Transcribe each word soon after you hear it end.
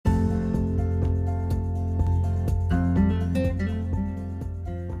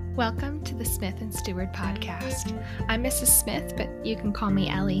Welcome to the Smith and Stewart podcast. I'm Mrs. Smith, but you can call me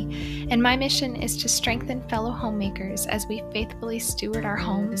Ellie, and my mission is to strengthen fellow homemakers as we faithfully steward our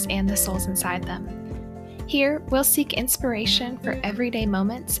homes and the souls inside them. Here, we'll seek inspiration for everyday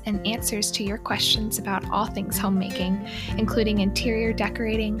moments and answers to your questions about all things homemaking, including interior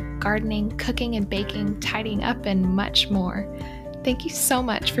decorating, gardening, cooking and baking, tidying up, and much more. Thank you so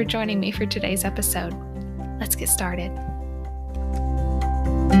much for joining me for today's episode. Let's get started.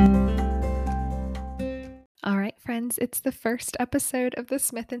 All right, friends, it's the first episode of the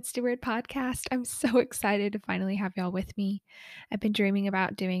Smith and Stewart podcast. I'm so excited to finally have y'all with me. I've been dreaming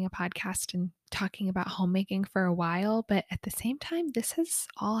about doing a podcast and talking about homemaking for a while, but at the same time, this has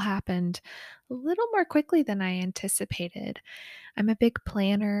all happened a little more quickly than I anticipated. I'm a big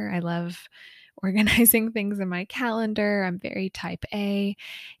planner. I love organizing things in my calendar. I'm very type A.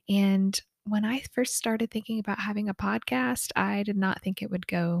 And when I first started thinking about having a podcast, I did not think it would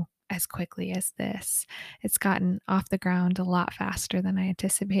go as quickly as this. It's gotten off the ground a lot faster than I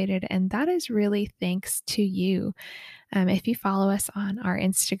anticipated, and that is really thanks to you. If you follow us on our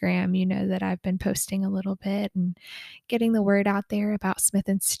Instagram, you know that I've been posting a little bit and getting the word out there about Smith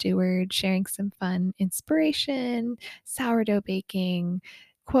and Stewart, sharing some fun inspiration, sourdough baking,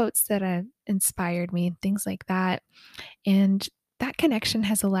 quotes that have inspired me, and things like that. And that connection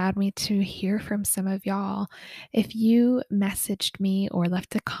has allowed me to hear from some of y'all. If you messaged me or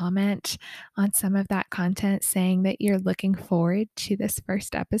left a comment on some of that content saying that you're looking forward to this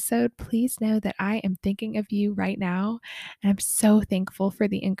first episode, please know that I am thinking of you right now. And I'm so thankful for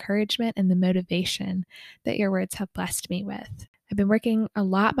the encouragement and the motivation that your words have blessed me with. I've been working a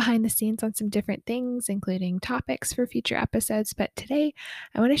lot behind the scenes on some different things, including topics for future episodes, but today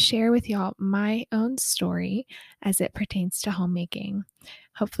I want to share with y'all my own story as it pertains to homemaking.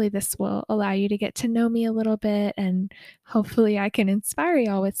 Hopefully this will allow you to get to know me a little bit, and hopefully I can inspire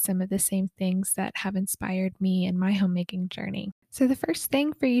y'all with some of the same things that have inspired me in my homemaking journey. So the first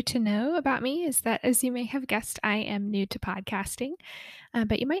thing for you to know about me is that, as you may have guessed, I am new to podcasting,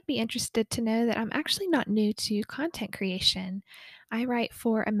 but you might be interested to know that I'm actually not new to content creation. I write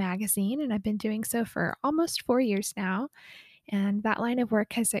for a magazine, and I've been doing so for almost 4 years now. And that line of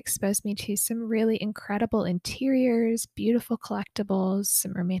work has exposed me to some really incredible interiors, beautiful collectibles,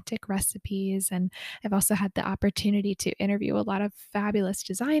 some romantic recipes. And I've also had the opportunity to interview a lot of fabulous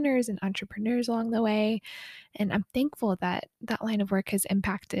designers and entrepreneurs along the way. And I'm thankful that that line of work has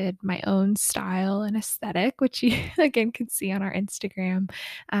impacted my own style and aesthetic, which you again can see on our Instagram.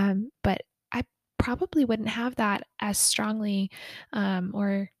 But I probably wouldn't have that as strongly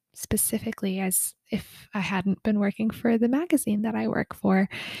or specifically as if I hadn't been working for the magazine that I work for.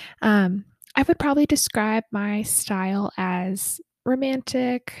 I would probably describe my style as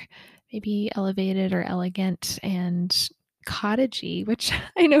romantic, maybe elevated or elegant, and cottagey, which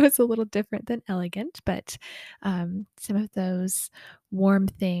I know is a little different than elegant, but some of those warm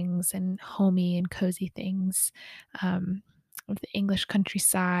things and homey and cozy things of the English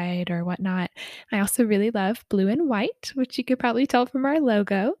countryside or whatnot. I also really love blue and white, which you could probably tell from our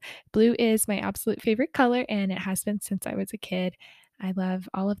logo. Blue is my absolute favorite color, and it has been since I was a kid. I love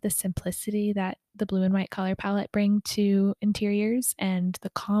all of the simplicity that the blue and white color palette bring to interiors and the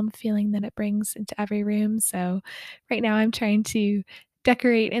calm feeling that it brings into every room. So right now I'm trying to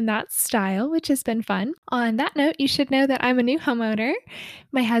decorate in that style, which has been fun. On that note, you should know that I'm a new homeowner.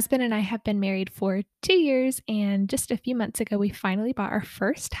 My husband and I have been married for 2 years, and just a few months ago, we finally bought our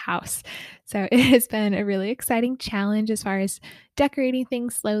first house. So it has been a really exciting challenge as far as decorating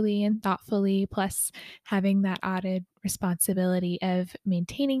things slowly and thoughtfully, plus having that added responsibility of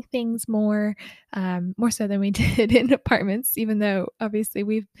maintaining things more so than we did in apartments, even though obviously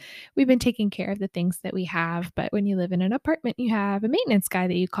we've been taking care of the things that we have. But when you live in an apartment, you have a maintenance guy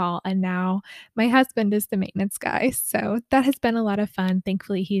that you call, and now my husband is the maintenance guy. So that has been a lot of fun.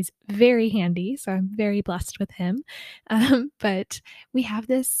 Thankfully, he's very handy, so I'm very blessed with him. But we have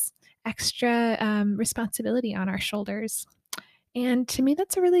this extra responsibility on our shoulders. And to me,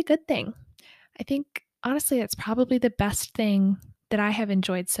 that's a really good thing. I think, honestly, it's probably the best thing that I have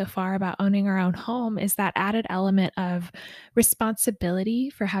enjoyed so far about owning our own home is that added element of responsibility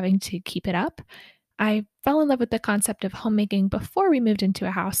for having to keep it up. I fell in love with the concept of homemaking before we moved into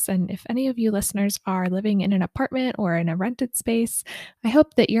a house. And if any of you listeners are living in an apartment or in a rented space, I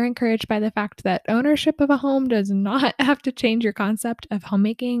hope that you're encouraged by the fact that ownership of a home does not have to change your concept of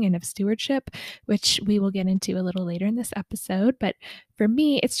homemaking and of stewardship, which we will get into a little later in this episode. But for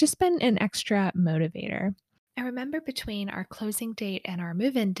me, it's just been an extra motivator. I remember between our closing date and our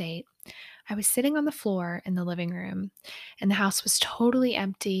move-in date, I was sitting on the floor in the living room, and the house was totally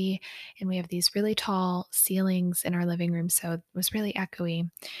empty. And we have these really tall ceilings in our living room, so it was really echoey.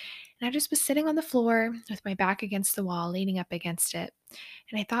 And I just was sitting on the floor with my back against the wall, leaning up against it.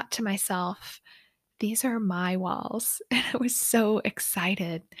 And I thought to myself, these are my walls. And I was so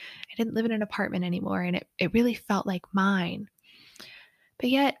excited. I didn't live in an apartment anymore, and it really felt like mine. But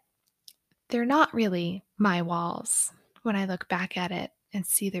yet, they're not really my walls when I look back at it and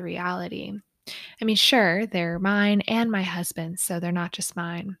see the reality. I mean, sure, they're mine and my husband's, so they're not just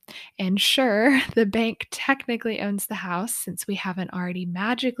mine. And sure, the bank technically owns the house since we haven't already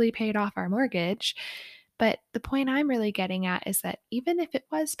magically paid off our mortgage. But the point I'm really getting at is that even if it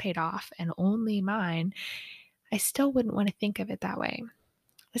was paid off and only mine, I still wouldn't want to think of it that way.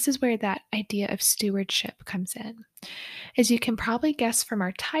 This is where that idea of stewardship comes in. As you can probably guess from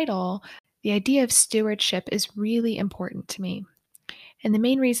our title, the idea of stewardship is really important to me. And the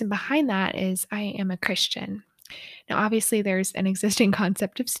main reason behind that is I am a Christian. Now, obviously, there's an existing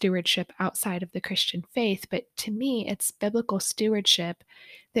concept of stewardship outside of the Christian faith, but to me, it's biblical stewardship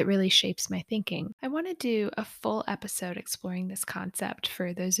that really shapes my thinking. I want to do a full episode exploring this concept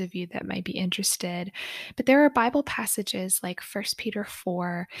for those of you that might be interested, but there are Bible passages like 1 Peter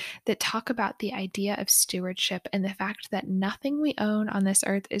 4 that talk about the idea of stewardship and the fact that nothing we own on this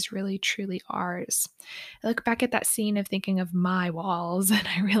earth is really truly ours. I look back at that scene of thinking of my walls and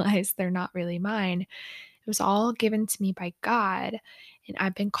I realize they're not really mine. It was all given to me by God, and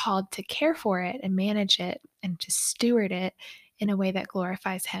I've been called to care for it and manage it and to steward it in a way that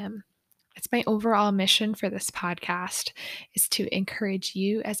glorifies Him. It's my overall mission for this podcast is to encourage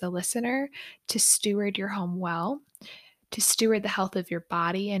you as a listener to steward your home well, to steward the health of your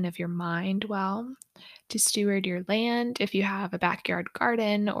body and of your mind well, to steward your land if you have a backyard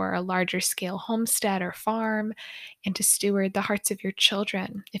garden or a larger scale homestead or farm, and to steward the hearts of your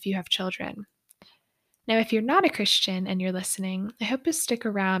children if you have children. Now, if you're not a Christian and you're listening, I hope you stick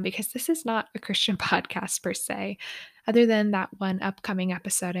around because this is not a Christian podcast per se. Other than that one upcoming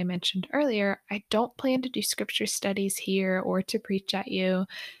episode I mentioned earlier, I don't plan to do scripture studies here or to preach at you.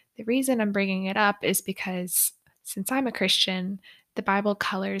 The reason I'm bringing it up is because since I'm a Christian, the Bible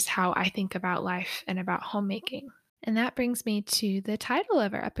colors how I think about life and about homemaking. And that brings me to the title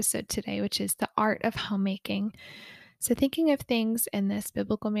of our episode today, which is The Art of Homemaking. So, thinking of things in this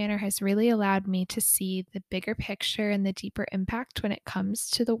biblical manner has really allowed me to see the bigger picture and the deeper impact when it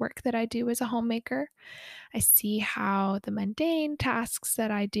comes to the work that I do as a homemaker. I see how the mundane tasks that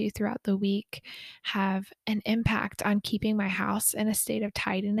I do throughout the week have an impact on keeping my house in a state of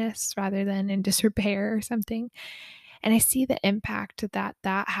tidiness rather than in disrepair or something. And I see the impact that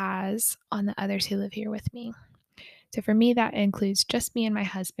that has on the others who live here with me. So for me, that includes just me and my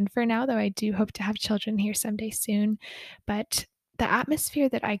husband for now, though I do hope to have children here someday soon. But the atmosphere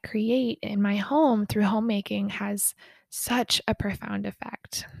that I create in my home through homemaking has such a profound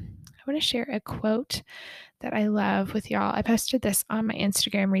effect. I want to share a quote that I love with y'all. I posted this on my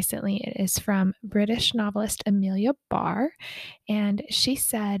Instagram recently. It is from British novelist Amelia Barr, and she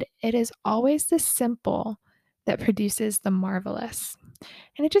said, "It is always the simple that produces the marvelous."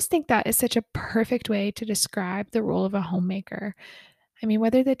 And I just think that is such a perfect way to describe the role of a homemaker. I mean,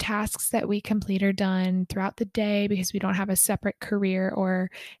 whether the tasks that we complete are done throughout the day because we don't have a separate career, or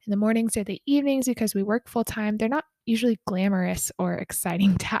in the mornings or the evenings because we work full time, they're not usually glamorous or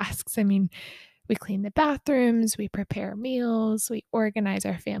exciting tasks. I mean, we clean the bathrooms, we prepare meals, we organize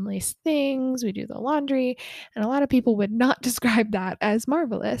our family's things, we do the laundry, and a lot of people would not describe that as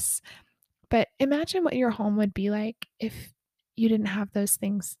marvelous. But imagine what your home would be like if you didn't have those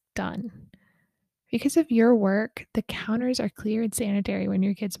things done. Because of your work, the counters are clear and sanitary when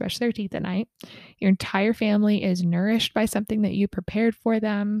your kids brush their teeth at night. Your entire family is nourished by something that you prepared for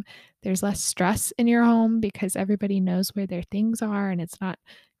them. There's less stress in your home because everybody knows where their things are and it's not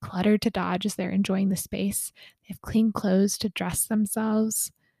cluttered to dodge as they're enjoying the space. They have clean clothes to dress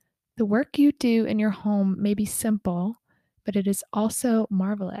themselves. The work you do in your home may be simple, but it is also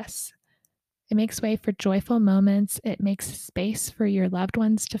marvelous. It makes way for joyful moments. It makes space for your loved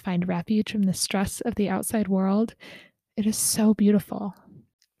ones to find refuge from the stress of the outside world. It is so beautiful.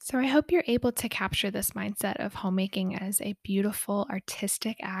 So, I hope you're able to capture this mindset of homemaking as a beautiful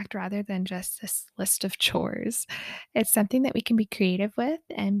artistic act rather than just this list of chores. It's something that we can be creative with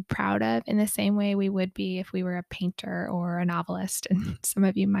and proud of in the same way we would be if we were a painter or a novelist. And some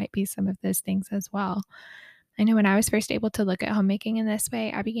of you might be some of those things as well. I know when I was first able to look at homemaking in this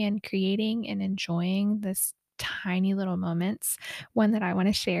way, I began creating and enjoying this tiny little moments. One that I want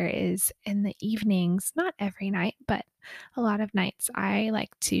to share is in the evenings, not every night, but a lot of nights. I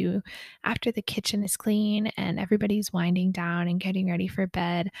like to, after the kitchen is clean and everybody's winding down and getting ready for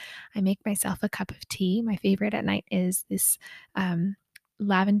bed, I make myself a cup of tea. My favorite at night is this um,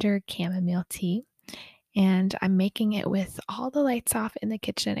 lavender chamomile tea. And I'm making it with all the lights off in the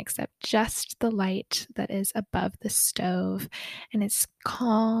kitchen except just the light that is above the stove. And it's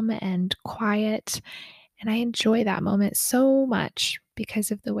calm and quiet. And I enjoy that moment so much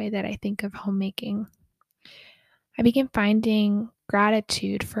because of the way that I think of homemaking. I began finding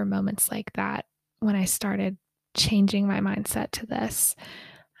gratitude for moments like that when I started changing my mindset to this,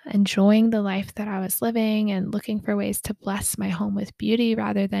 enjoying the life that I was living and looking for ways to bless my home with beauty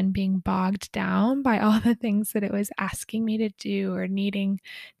rather than being bogged down by all the things that it was asking me to do or needing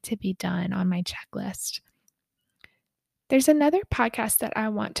to be done on my checklist. There's another podcast that I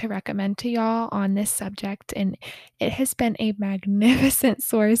want to recommend to y'all on this subject, and it has been a magnificent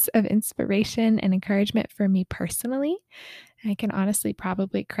source of inspiration and encouragement for me personally. I can honestly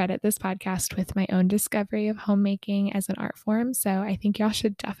probably credit this podcast with my own discovery of homemaking as an art form, so I think y'all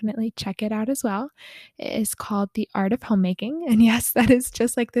should definitely check it out as well. It is called The Art of Homemaking, and yes, that is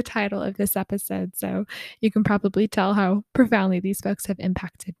just like the title of this episode, so you can probably tell how profoundly these folks have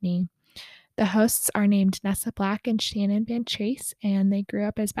impacted me. The hosts are named Nessa Black and Shannon Van Trace, and they grew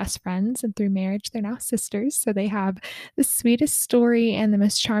up as best friends, and through marriage, they're now sisters. So they have the sweetest story and the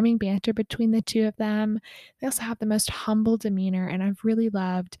most charming banter between the two of them. They also have the most humble demeanor, and I've really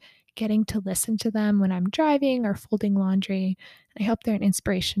loved getting to listen to them when I'm driving or folding laundry. I hope they're an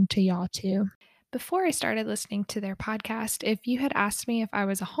inspiration to y'all too. Before I started listening to their podcast, if you had asked me if I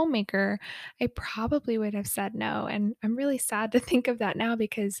was a homemaker, I probably would have said no. And I'm really sad to think of that now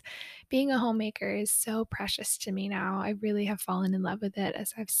because being a homemaker is so precious to me now. I really have fallen in love with it,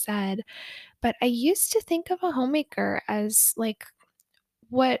 as I've said. But I used to think of a homemaker as like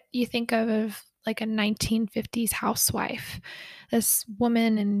what you think of like a 1950s housewife. This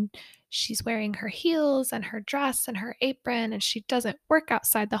woman, and she's wearing her heels and her dress and her apron, and she doesn't work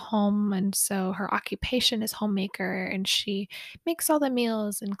outside the home. And so her occupation is homemaker, and she makes all the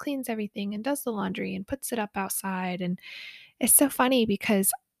meals and cleans everything and does the laundry and puts it up outside. And it's so funny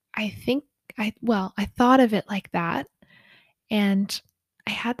because I think I thought of it like that. And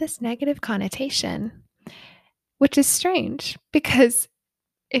I had this negative connotation, which is strange because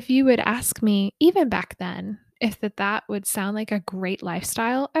if you would ask me, even back then, if that would sound like a great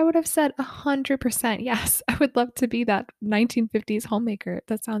lifestyle, I would have said 100% yes. I would love to be that 1950s homemaker.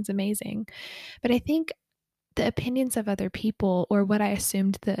 That sounds amazing. But I think the opinions of other people, or what I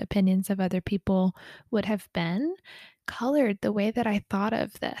assumed the opinions of other people would have been, colored the way that I thought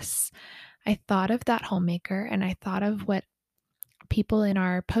of this. I thought of that homemaker and I thought of what people in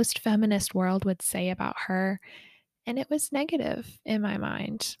our post feminist world would say about her, and it was negative in my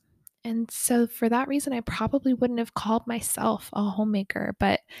mind. And so, for that reason, I probably wouldn't have called myself a homemaker.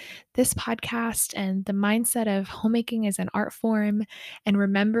 But this podcast and the mindset of homemaking as an art form, and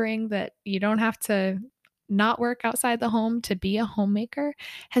remembering that you don't have to not work outside the home to be a homemaker,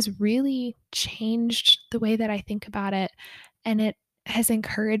 has really changed the way that I think about it. And it has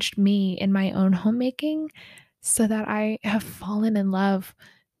encouraged me in my own homemaking so that I have fallen in love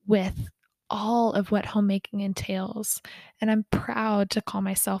with all of what homemaking entails, and I'm proud to call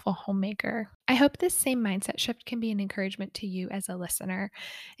myself a homemaker. I hope this same mindset shift can be an encouragement to you as a listener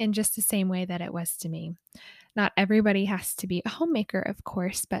in just the same way that it was to me. Not everybody has to be a homemaker, of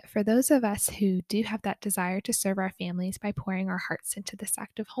course, but for those of us who do have that desire to serve our families by pouring our hearts into this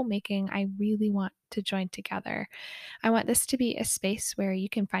act of homemaking, I really want to join together. I want this to be a space where you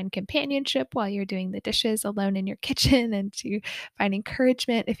can find companionship while you're doing the dishes alone in your kitchen, and to find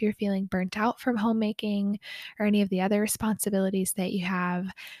encouragement if you're feeling burnt out from homemaking or any of the other responsibilities that you have.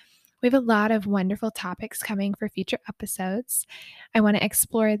 We have a lot of wonderful topics coming for future episodes. I want to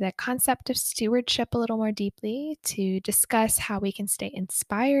explore the concept of stewardship a little more deeply, to discuss how we can stay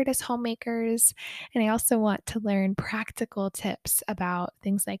inspired as homemakers. And I also want to learn practical tips about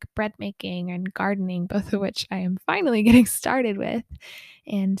things like bread making and gardening, both of which I am finally getting started with,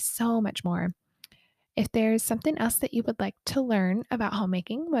 and so much more. If there's something else that you would like to learn about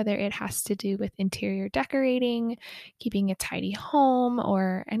homemaking, whether it has to do with interior decorating, keeping a tidy home,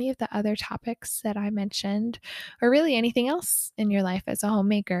 or any of the other topics that I mentioned, or really anything else in your life as a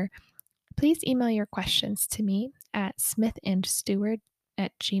homemaker, please email your questions to me at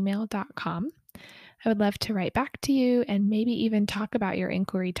smithandsteward@gmail.com. I would love to write back to you and maybe even talk about your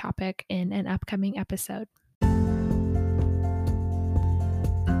inquiry topic in an upcoming episode.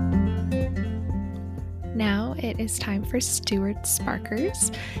 Now it is time for Steward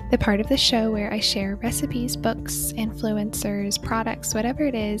Sparkers, the part of the show where I share recipes, books, influencers, products, whatever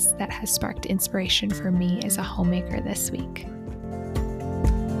it is that has sparked inspiration for me as a homemaker this week.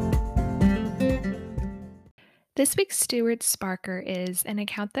 This week's Steward Sparker is an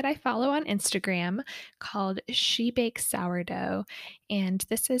account that I follow on Instagram called She Bakes Sourdough. And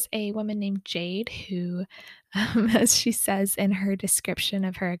this is a woman named Jade who, as she says in her description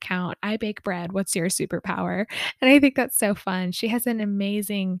of her account, I bake bread. What's your superpower? And I think that's so fun. She has an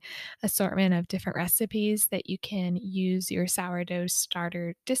amazing assortment of different recipes that you can use your sourdough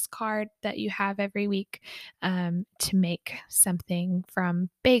starter discard that you have every week to make something from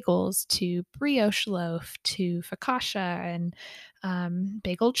bagels to brioche loaf to focaccia and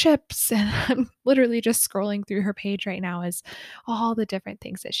bagel chips. And I'm literally just scrolling through her page right now as all the different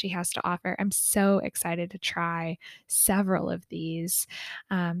things that she has to offer. I'm so excited to try several of these.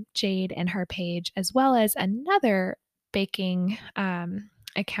 Jade and her page, as well as another baking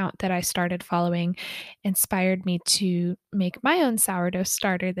account that I started following, inspired me to make my own sourdough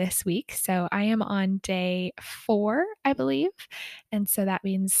starter this week. So I am on day 4, I believe. And so that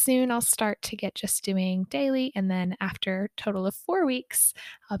means soon I'll start to get just doing daily. And then after a total of 4 weeks,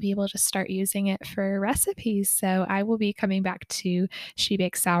 I'll be able to start using it for recipes. So I will be coming back to She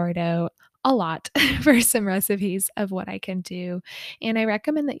Bakes Sourdough a lot for some recipes of what I can do. And I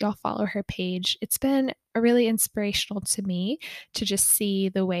recommend that y'all follow her page. It's been really inspirational to me to just see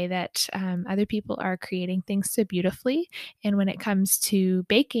the way that other people are creating things so beautifully. And when it comes to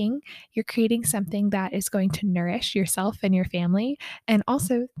baking, you're creating something that is going to nourish yourself and your family. And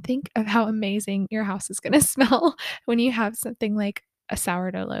also think of how amazing your house is going to smell when you have something like a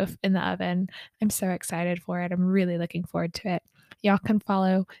sourdough loaf in the oven. I'm so excited for it. I'm really looking forward to it. Y'all can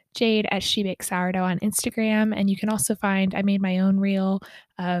follow Jade at She Bakes Sourdough on Instagram. And you can also find, I made my own reel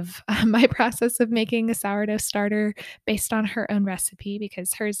of my process of making a sourdough starter based on her own recipe,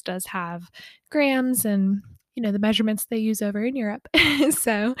 because hers does have grams and, the measurements they use over in Europe.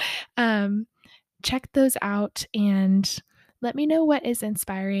 So check those out and let me know what is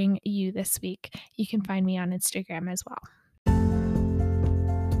inspiring you this week. You can find me on Instagram as well.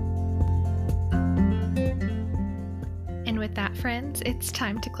 And with that, friends, it's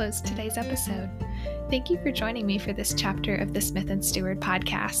time to close today's episode. Thank you for joining me for this chapter of the Smith and Steward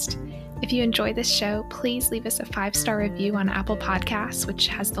podcast. If you enjoy this show, please leave us a 5-star review on Apple Podcasts, which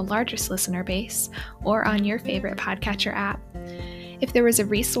has the largest listener base, or on your favorite podcatcher app. If there was a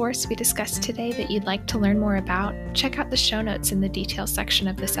resource we discussed today that you'd like to learn more about, check out the show notes in the details section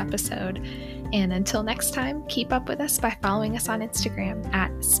of this episode. And until next time, keep up with us by following us on Instagram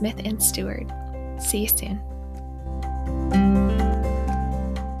at Smith and Steward. See you soon.